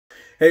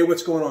Hey,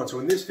 what's going on? So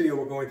in this video,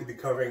 we're going to be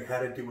covering how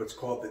to do what's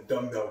called the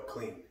dumbbell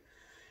clean.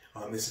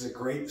 This is a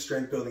great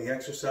strength building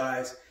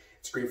exercise.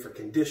 It's great for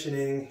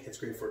conditioning. It's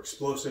great for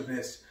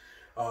explosiveness.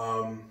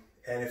 And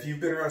if you've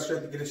been around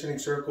strength and conditioning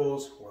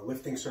circles or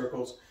lifting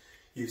circles,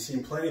 you've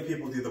seen plenty of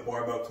people do the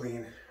barbell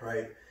clean,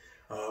 right?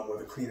 Or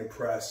the clean and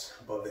press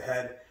above the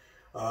head.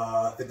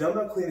 The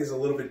dumbbell clean is a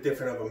little bit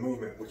different of a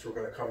movement, which we're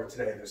going to cover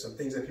today. There's some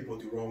things that people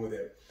do wrong with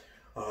it.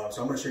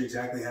 So I'm going to show you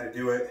exactly how to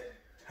do it,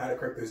 how to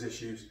correct those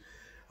issues,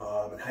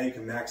 and how you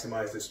can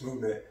maximize this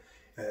movement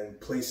and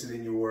place it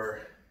in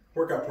your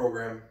workout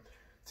program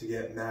to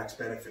get max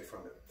benefit from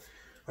it.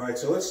 All right,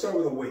 so let's start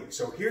with a weight.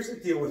 So here's the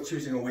deal with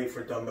choosing a weight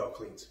for dumbbell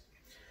cleans.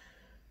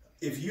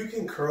 If you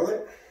can curl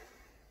it,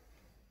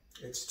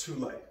 it's too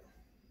light,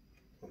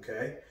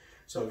 okay?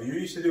 So if you're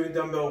used to doing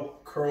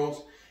dumbbell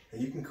curls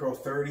and you can curl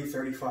 30,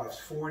 35s,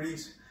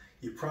 40s,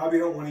 you probably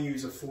don't want to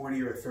use a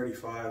 40 or a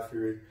 35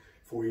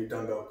 for your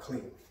dumbbell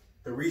clean.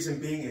 The reason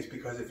being is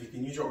because if you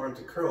can use your arm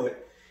to curl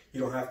it, you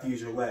don't have to use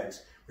your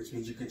legs, which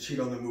means you can cheat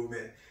on the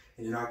movement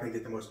and you're not going to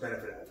get the most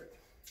benefit out of it.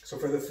 So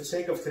for the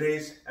sake of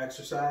today's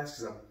exercise,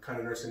 because I'm kind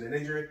of nursing an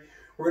injury,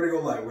 we're going to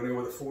go light. We're going to go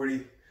with a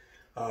 40,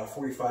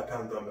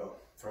 45-pound dumbbell,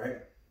 all right?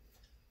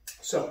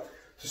 So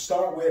to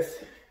start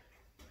with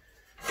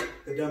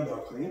the dumbbell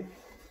clean,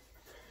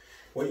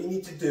 what you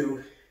need to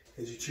do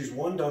is you choose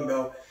one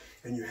dumbbell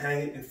and you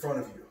hang it in front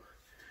of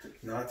you,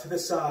 not to the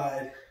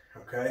side,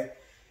 okay,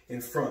 in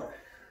front,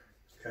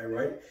 okay,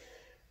 right?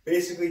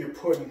 Basically, you're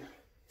putting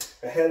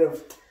a head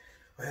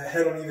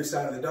on either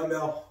side of the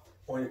dumbbell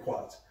on your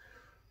quads,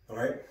 all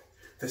right?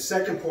 The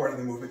second part of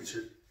the movement is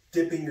you're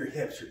dipping your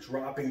hips, you're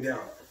dropping down,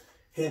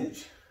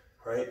 hinge,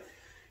 right?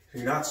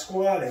 You're not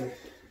squatting,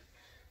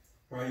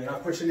 right? You're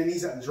not pushing the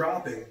knees out and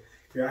dropping,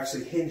 you're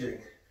actually hinging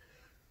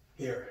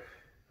here.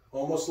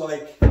 Almost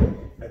like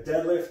a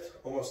deadlift,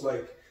 almost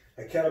like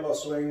a kettlebell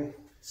swing,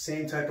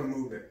 same type of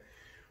movement,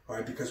 all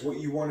right? Because what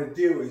you want to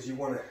do is you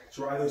want to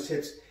drive those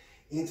hips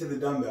into the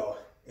dumbbell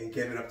and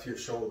get it up to your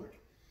shoulder.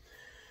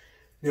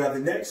 Now,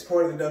 the next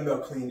part of the dumbbell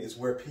clean is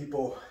where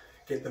people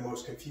get the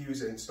most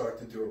confused and start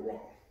to do it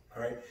wrong,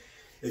 all right?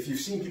 If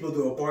you've seen people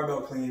do a barbell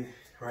clean,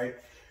 right,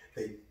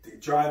 they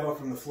drive up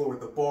from the floor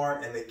with the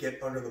bar and they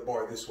get under the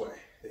bar this way.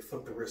 They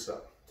flip the wrists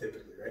up,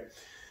 typically, right?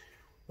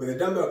 With a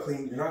dumbbell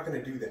clean, you're not going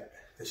to do that.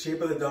 The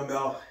shape of the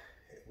dumbbell,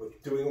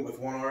 with doing it with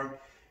one arm,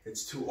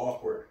 it's too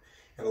awkward.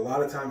 And a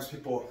lot of times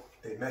people,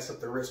 they mess up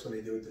their wrist when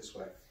they do it this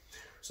way.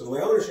 So the way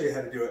I'm going to show you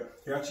how to do it,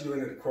 you're actually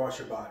doing it across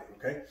your body,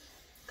 okay?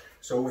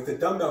 So with the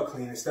dumbbell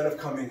clean, instead of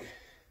coming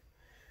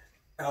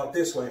out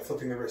this way and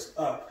flipping the wrist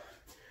up,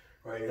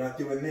 right, you're not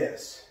doing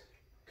this,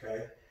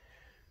 okay?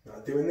 You're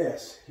not doing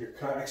this. You're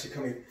actually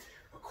coming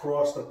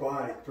across the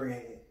body, bringing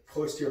it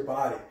close to your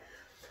body.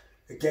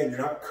 Again, you're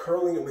not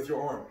curling it with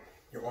your arm.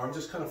 Your arm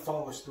just kind of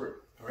follows through,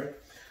 all right?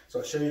 So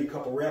I'll show you a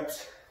couple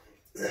reps.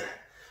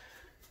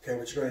 Okay,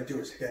 what you're going to do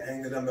is, again,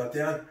 hang the dumbbell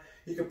down.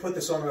 You can put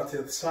this arm out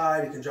to the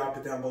side. You can drop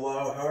it down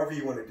below, however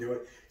you want to do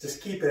it.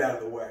 Just keep it out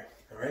of the way,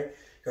 all right?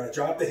 You're going to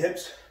drop the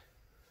hips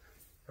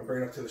and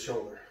bring it up to the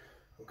shoulder,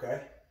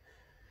 okay?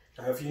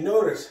 Now, if you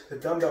notice, the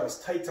dumbbell is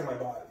tight to my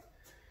body,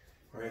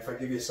 all right? If I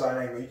give you a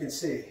side angle, you can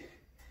see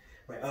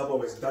my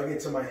elbow is dug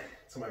into my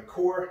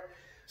core,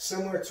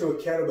 similar to a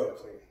kettlebell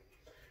clean,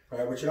 all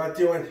right? What you're not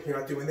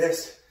doing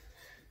this,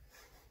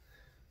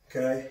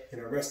 okay?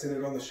 You're not resting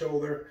it on the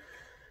shoulder.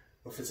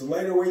 If it's a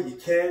lighter weight,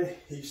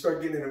 you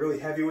start getting into really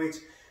heavy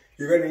weights,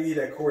 you're going to need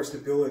that core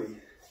stability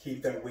to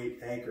keep that weight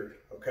anchored,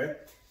 okay?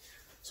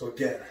 So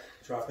again,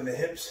 dropping the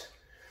hips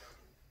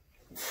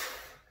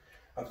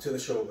up to the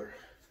shoulder.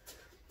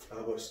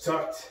 Elbows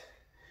tucked.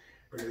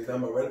 Bring the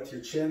dumbbell right up to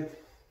your chin.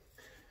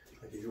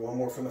 I'll give you one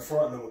more from the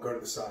front and then we'll go to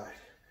the side.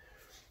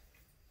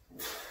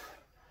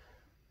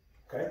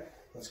 Okay,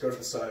 let's go to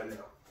the side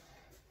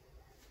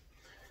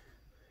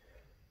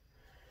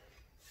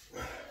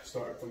now.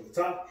 Start from the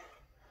top.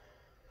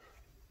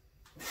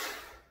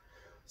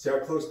 See how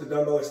close the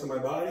dumbbell is to my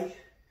body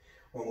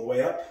on the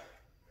way up?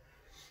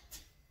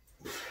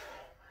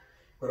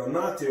 What I'm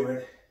not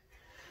doing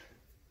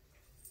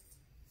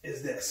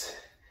is this.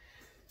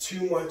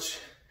 Too much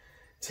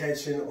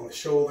tension on the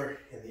shoulder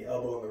and the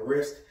elbow and the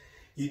wrist.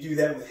 You do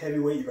that with heavy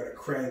weight, you're going to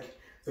crank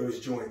those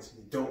joints.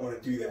 You don't want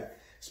to do that,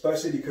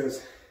 especially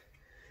because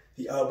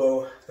the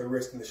elbow, the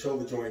wrist, and the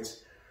shoulder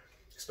joints,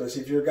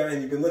 especially if you're a guy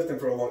and you've been lifting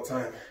for a long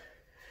time,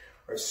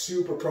 are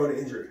super prone to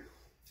injury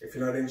if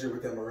you're not injured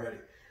with them already.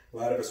 A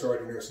lot of us are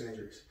already nursing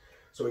injuries.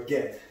 So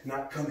again,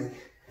 not coming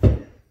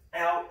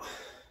out,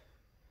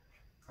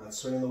 not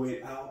swinging the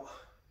weight out,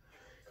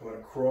 coming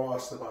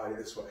across the body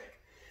this way.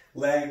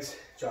 Legs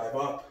drive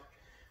up,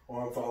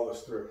 arm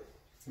follows through.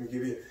 Let me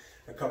give you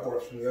a couple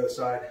reps from the other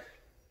side.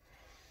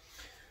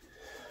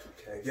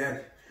 Okay, again,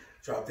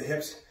 drop the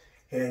hips,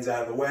 hands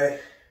out of the way.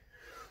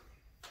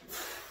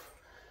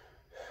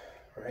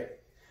 All right,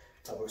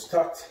 elbows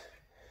tucked,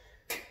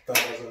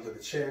 dumbbells under the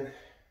chin.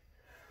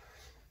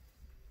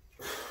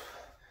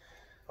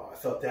 Oh, I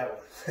felt that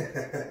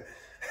one.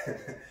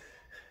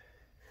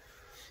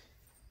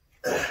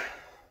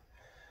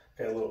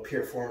 Got a little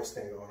piriformis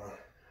thing going on.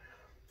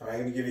 All right,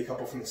 I'm going to give you a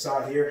couple from the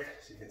side here,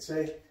 so you can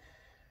see.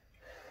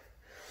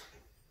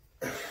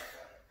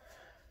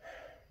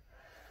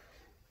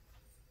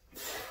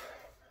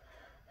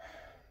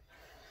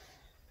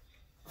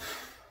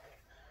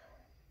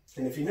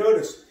 And if you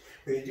notice,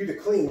 when you do the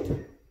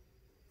clean,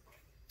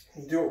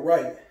 you do it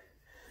right,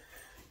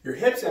 your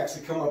hips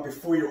actually come up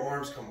before your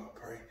arms come up,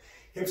 right?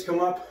 Hips come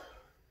up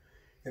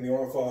and the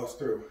arm follows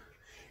through.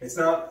 It's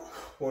not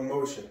one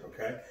motion,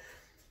 okay?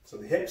 So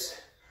the hips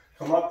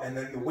come up and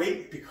then the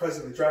weight, because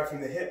of the drive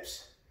from the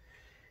hips,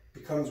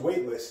 becomes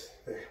weightless.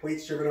 The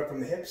weight's driven up from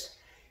the hips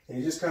and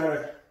you just kind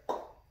of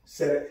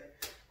set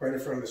it right in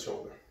front of the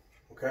shoulder,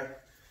 okay?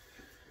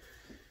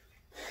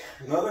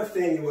 Another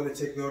thing you want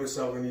to take notice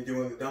of when you're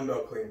doing the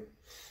dumbbell clean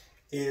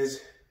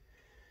is,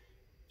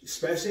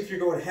 especially if you're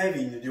going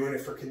heavy and you're doing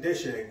it for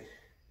conditioning,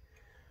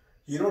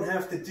 you don't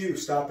have to do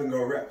stop and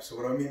go reps. So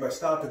what I mean by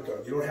stop and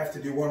go, you don't have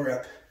to do one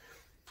rep,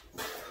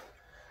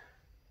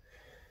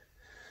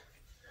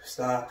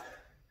 stop,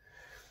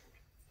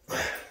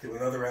 do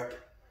another rep,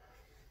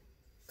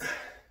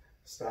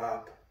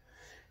 stop.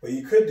 What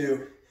you could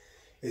do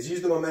is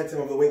use the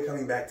momentum of the weight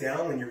coming back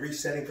down when you're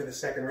resetting for the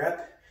second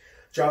rep.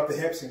 Drop the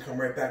hips and come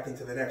right back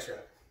into the next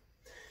rep.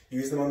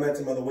 Use the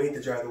momentum of the weight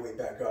to drive the weight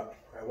back up.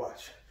 All right,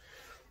 watch.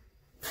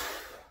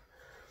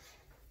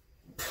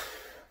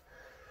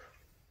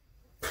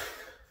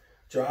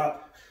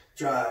 Drop,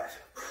 drive,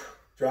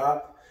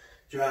 drop,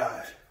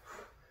 drive.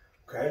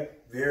 Okay,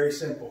 very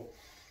simple.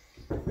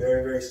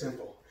 Very, very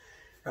simple.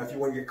 Now, if you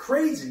want to get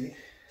crazy,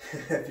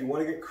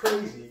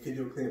 you can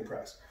do a clean and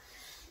press.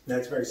 And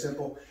that's very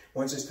simple.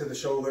 Once it's to the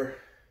shoulder,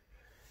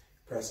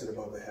 press it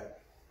above the head.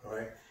 All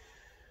right.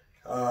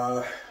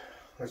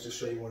 Let's just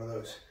show you one of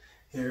those.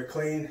 Here,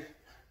 clean,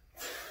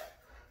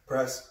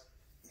 press,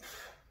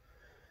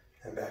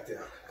 and back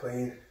down.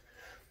 Clean,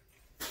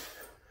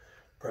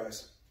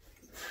 press,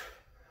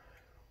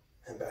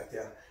 and back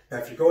down. Now,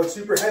 if you're going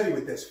super heavy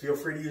with this, feel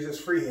free to use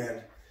this free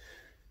hand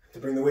to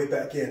bring the weight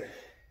back in.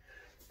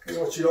 Because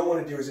what you don't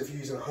want to do is, if you're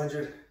using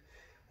 100,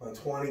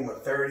 120,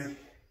 130,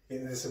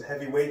 getting into some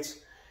heavy weights,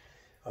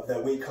 of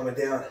that weight coming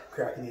down,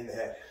 cracking you in the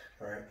head,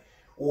 all right?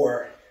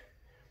 Or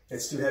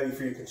it's too heavy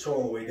for you to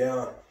control on the way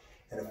down,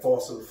 and it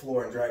falls to the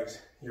floor and drags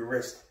your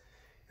wrist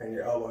and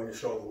your elbow and your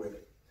shoulder with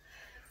it.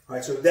 All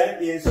right, so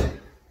that is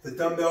the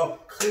dumbbell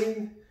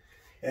clean,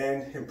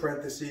 and in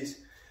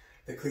parentheses,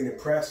 the clean and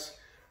press.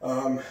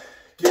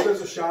 Give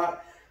those a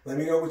shot. Let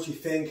me know what you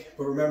think.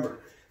 But remember,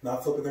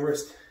 not flipping the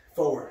wrist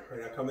forward.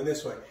 Right, not coming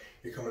this way.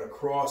 You're coming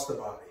across the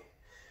body.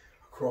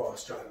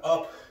 Across, drive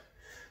up,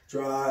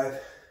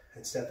 drive,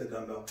 and set the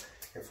dumbbell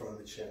in front of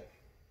the chin.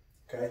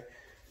 Okay,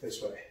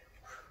 this way.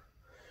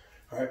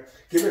 All right,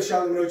 give it a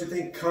shot. Let me know what you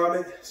think.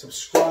 Comment,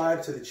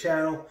 subscribe to the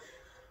channel.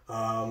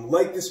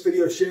 Like this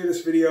video, share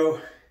this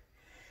video.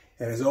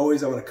 And as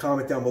always, I'm going to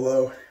comment down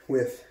below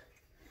with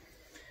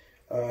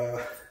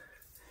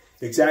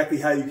exactly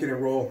how you can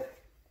enroll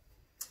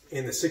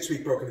in the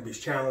 6-week Broken to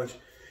Beast Challenge,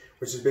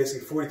 which is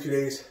basically 42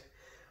 days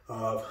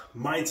of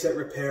mindset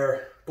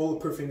repair,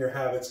 bulletproofing your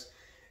habits,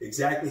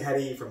 exactly how to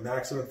eat for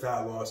maximum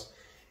fat loss,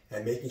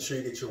 and making sure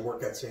you get your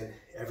workouts in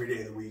every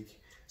day of the week,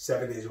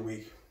 7 days a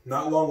week.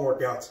 Not long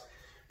workouts,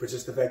 but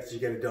just the fact that you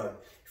get it done.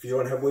 If you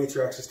don't have weights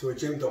or access to a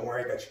gym, don't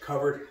worry, I got you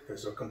covered.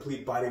 There's a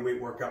complete body weight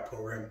workout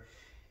program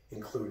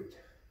included.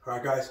 All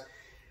right, guys.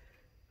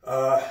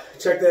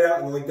 Check that out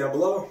in the link down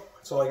below.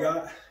 That's all I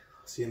got.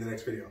 See you in the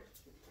next video.